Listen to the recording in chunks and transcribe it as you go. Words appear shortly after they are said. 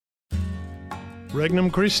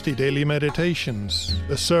Regnum Christi Daily Meditations,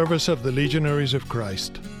 the service of the Legionaries of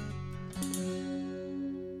Christ.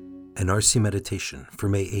 An RC Meditation for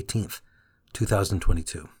May 18th,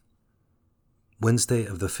 2022. Wednesday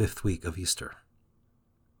of the 5th week of Easter.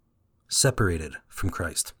 Separated from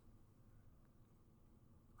Christ.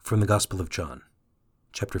 From the Gospel of John,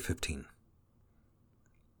 chapter 15.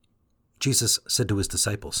 Jesus said to his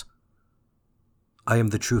disciples, "I am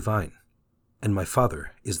the true vine, and my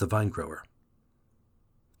Father is the vine-grower.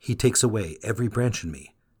 He takes away every branch in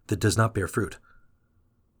me that does not bear fruit,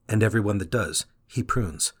 and every one that does, he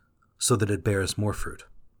prunes, so that it bears more fruit.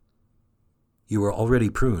 You are already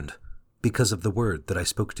pruned because of the word that I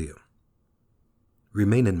spoke to you.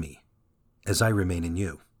 Remain in me, as I remain in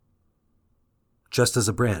you. Just as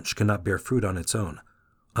a branch cannot bear fruit on its own,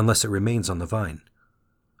 unless it remains on the vine,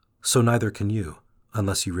 so neither can you,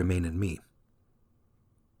 unless you remain in me.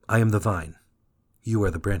 I am the vine, you are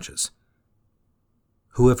the branches.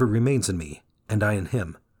 Whoever remains in me, and I in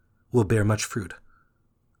him, will bear much fruit,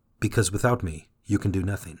 because without me you can do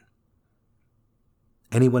nothing.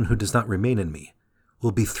 Anyone who does not remain in me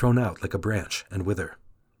will be thrown out like a branch and wither.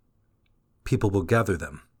 People will gather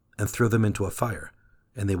them and throw them into a fire,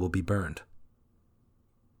 and they will be burned.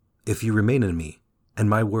 If you remain in me, and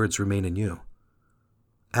my words remain in you,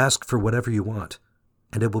 ask for whatever you want,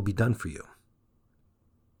 and it will be done for you.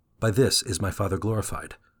 By this is my Father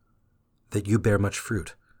glorified, that you bear much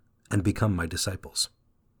fruit and become my disciples."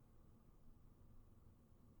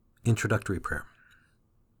 Introductory Prayer.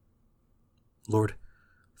 Lord,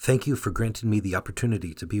 thank you for granting me the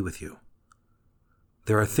opportunity to be with you.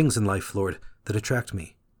 There are things in life, Lord, that attract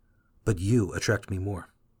me, but you attract me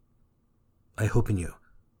more. I hope in you,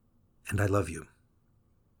 and I love you.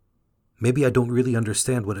 Maybe I don't really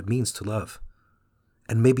understand what it means to love,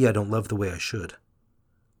 and maybe I don't love the way I should,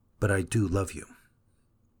 but I do love you.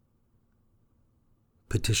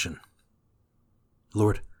 Petition.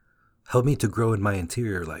 Lord, help me to grow in my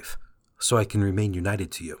interior life so I can remain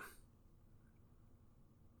united to you.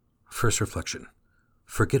 First reflection.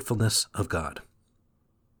 Forgetfulness of God.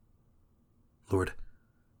 Lord,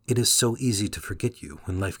 it is so easy to forget you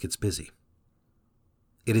when life gets busy.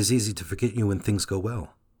 It is easy to forget you when things go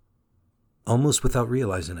well. Almost without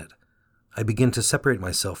realizing it, I begin to separate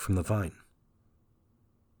myself from the vine.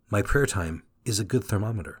 My prayer time is a good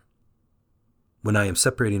thermometer. When I am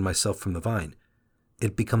separating myself from the vine,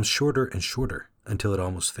 it becomes shorter and shorter until it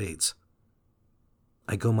almost fades.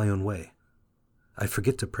 I go my own way. I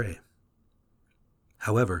forget to pray.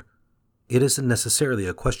 However, it isn't necessarily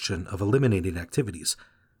a question of eliminating activities,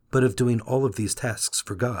 but of doing all of these tasks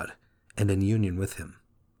for God and in union with Him.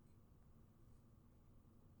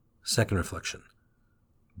 Second reflection.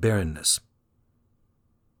 Barrenness.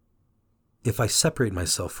 If I separate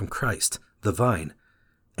myself from Christ, the vine,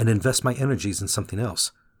 and invest my energies in something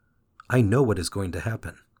else, I know what is going to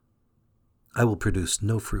happen. I will produce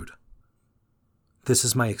no fruit. This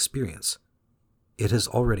is my experience. It has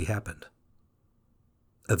already happened.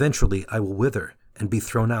 Eventually, I will wither and be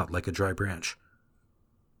thrown out like a dry branch.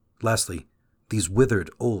 Lastly, these withered,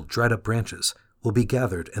 old, dried-up branches will be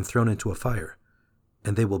gathered and thrown into a fire,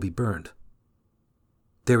 and they will be burned.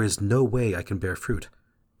 There is no way I can bear fruit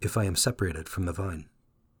if I am separated from the vine.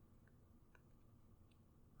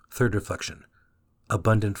 Third reflection.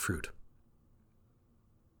 Abundant fruit.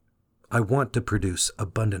 I want to produce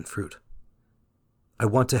abundant fruit. I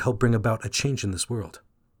want to help bring about a change in this world.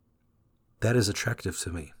 That is attractive to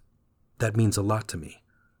me. That means a lot to me.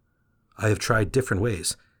 I have tried different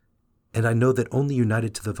ways, and I know that only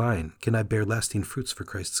united to the vine can I bear lasting fruits for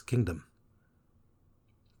Christ's kingdom.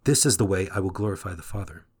 This is the way I will glorify the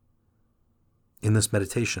Father. In this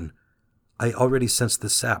meditation, I already sense the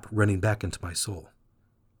sap running back into my soul.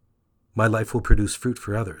 My life will produce fruit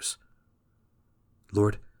for others.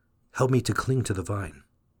 Lord, help me to cling to the vine.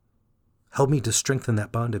 Help me to strengthen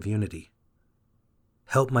that bond of unity.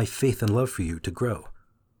 Help my faith and love for you to grow,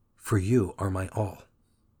 for you are my all.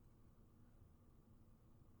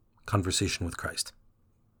 Conversation with Christ.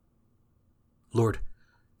 Lord,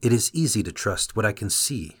 it is easy to trust what I can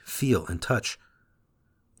see, feel, and touch.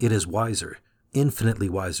 It is wiser, infinitely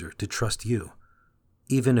wiser, to trust you,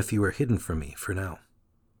 even if you are hidden from me for now.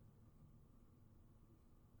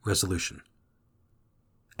 Resolution.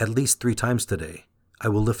 At least 3 times today, I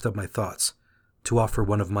will lift up my thoughts to offer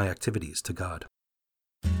one of my activities to God.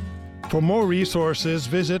 For more resources,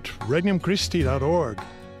 visit regnumchristi.org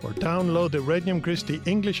or download the Regnum Christi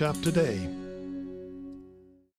English app today.